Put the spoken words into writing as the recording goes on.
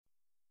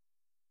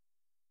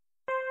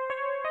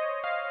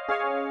I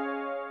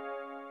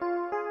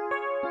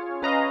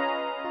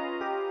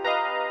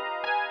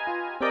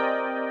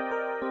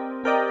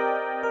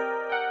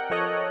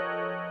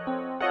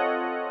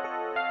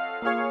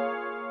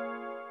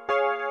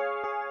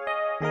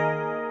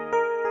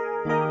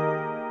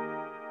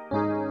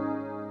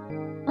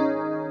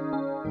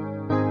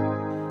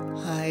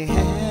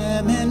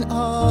am an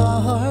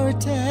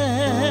artist.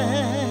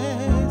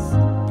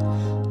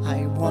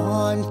 I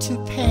want to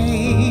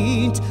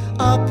paint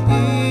a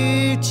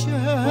picture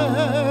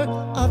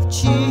of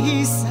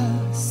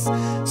Jesus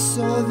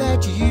so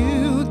that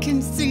you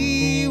can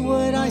see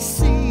what I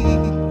see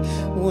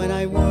when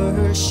I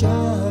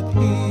worship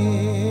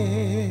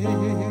Him.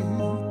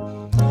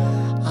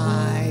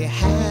 I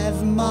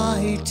have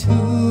my tools,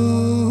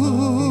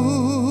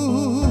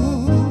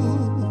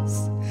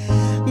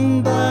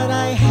 but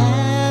I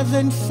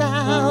haven't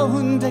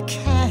found a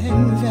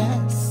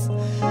canvas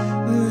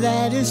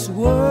that is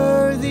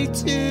worthy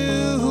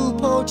to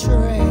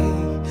portray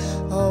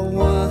a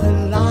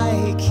one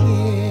like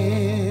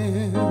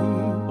Him.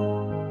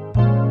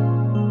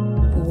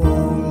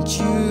 Won't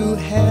you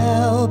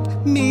help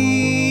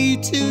me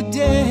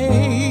today?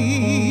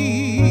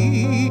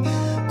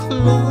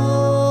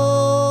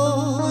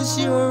 Close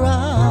your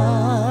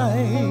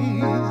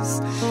eyes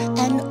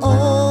and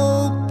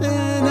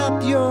open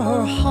up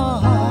your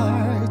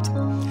heart.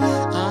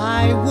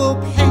 I will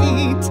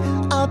paint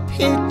a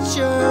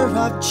picture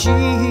of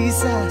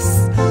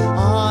Jesus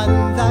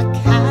on the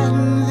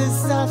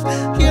canvas of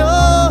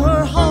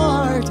your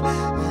heart,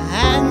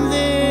 and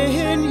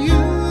then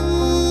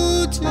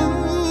you too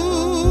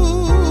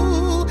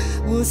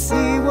will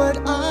see what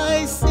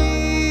I see.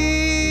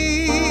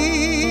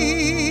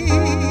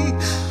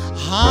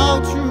 How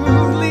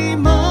truly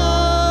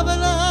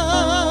marvelous,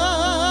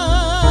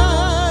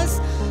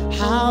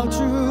 how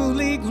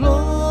truly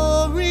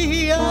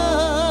glorious,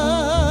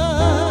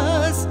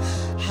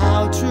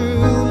 how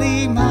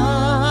truly mighty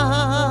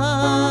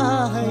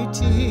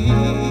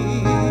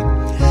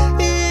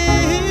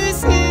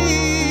is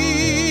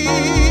He.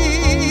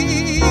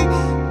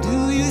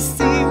 Do you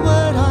see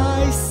what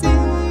I see?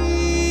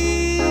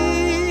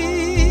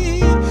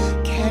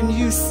 Can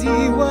you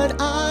see what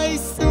I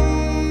see?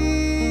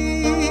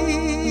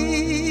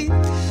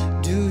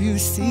 Do you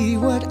see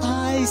what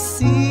I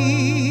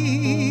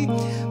see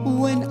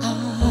when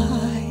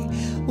I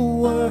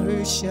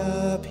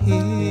worship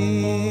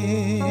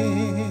Him?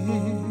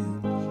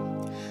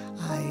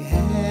 I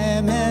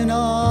am an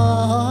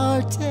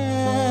artist.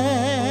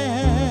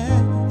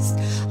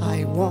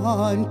 I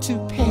want to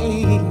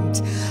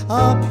paint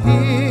a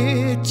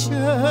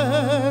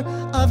picture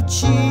of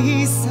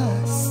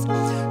Jesus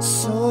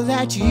so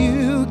that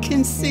you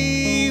can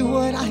see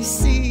what I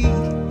see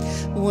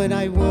when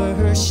I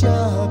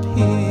worship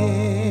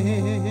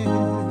Him.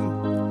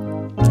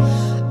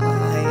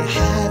 I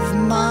have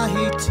my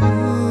tools,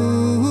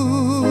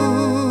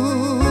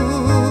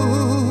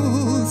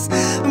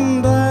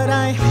 but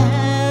I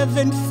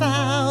haven't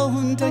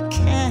found a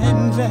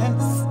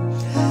canvas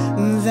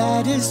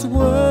that is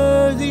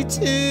worthy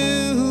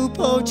to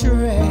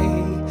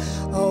portray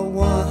a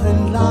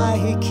one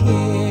like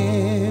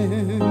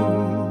Him.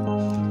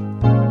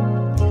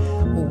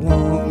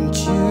 Won't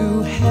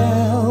you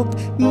help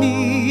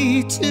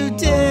me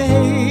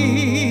today?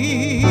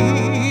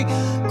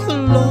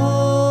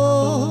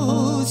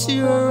 Close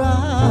your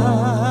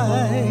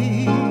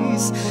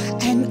eyes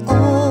and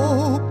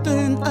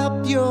open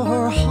up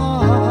your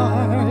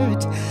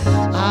heart.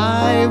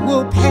 I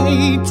will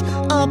paint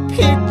a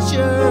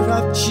picture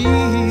of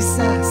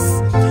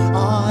Jesus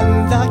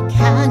on the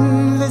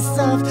canvas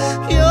of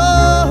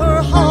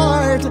your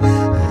heart,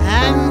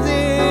 and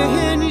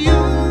then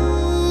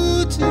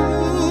you too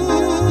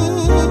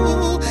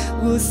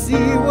will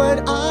see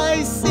what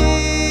I see.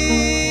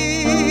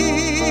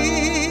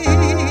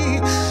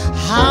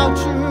 How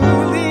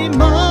truly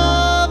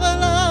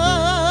marvelous,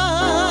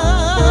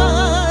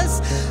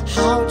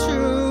 how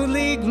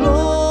truly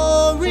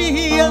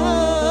glorious,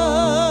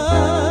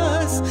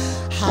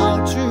 how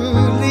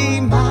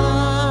truly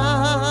mighty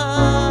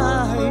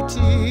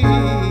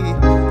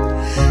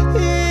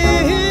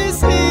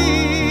is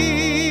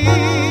He.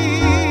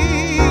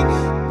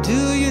 Do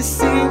you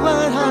see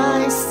what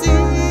I see?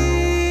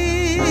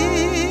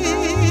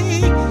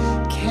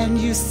 Can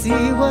you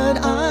see what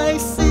I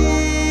see?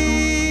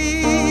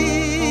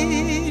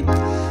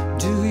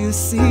 Do you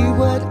see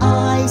what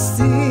I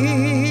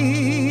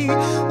see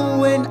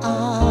when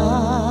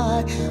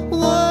I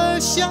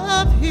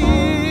worship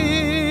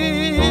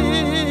Him?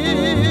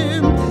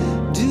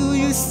 Do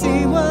you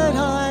see what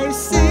I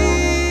see?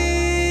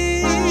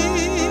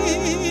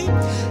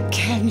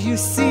 Can you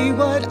see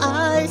what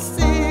I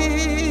see?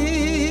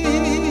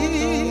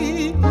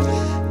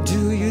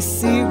 Do you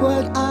see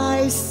what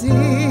I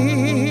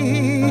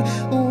see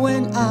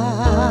when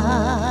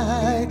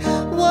I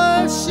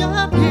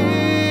worship Him?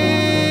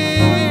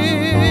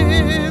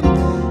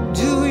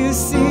 Do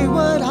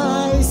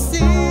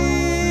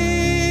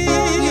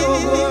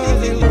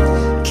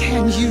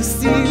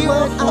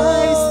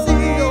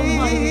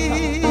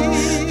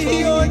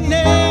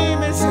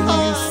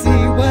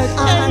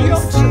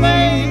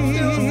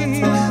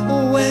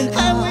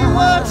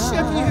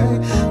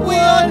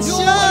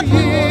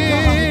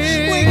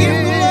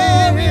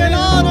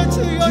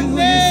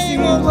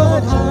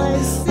what I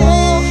see?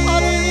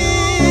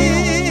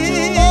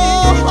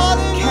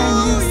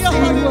 Can you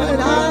see what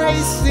I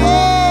see?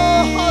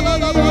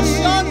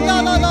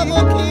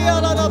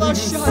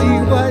 See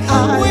what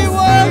I We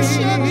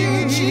worship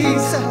you,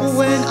 Jesus.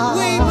 When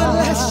We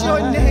bless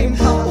your name.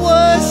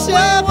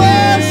 Worship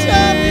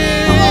you,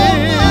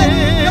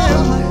 Almighty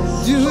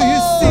God. Do you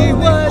see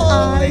what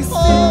I see?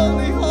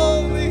 Holy,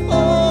 holy,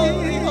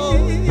 holy,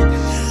 holy.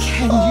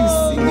 Can you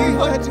see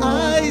what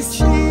I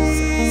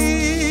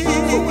see?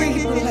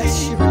 We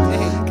bless your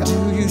name, God.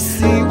 Do you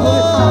see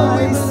what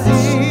I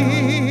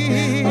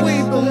see?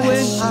 We bless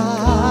when you,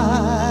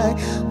 I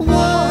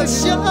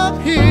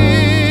worship Him.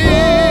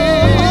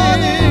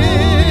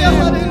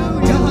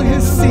 Do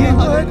you see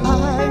what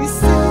I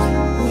see?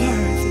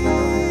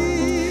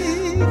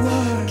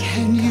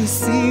 Can you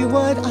see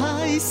what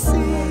I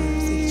see?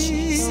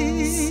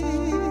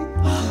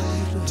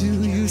 Do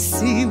you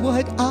see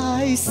what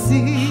I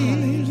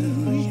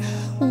see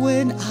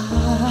when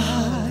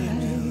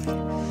I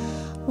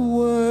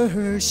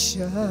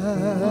worship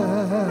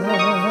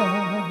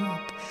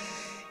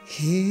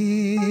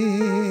Him?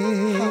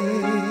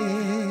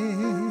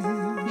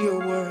 You're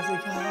worthy,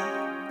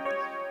 God.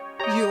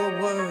 You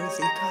are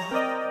worthy,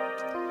 God.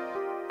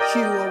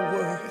 You are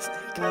worthy,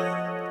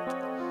 God.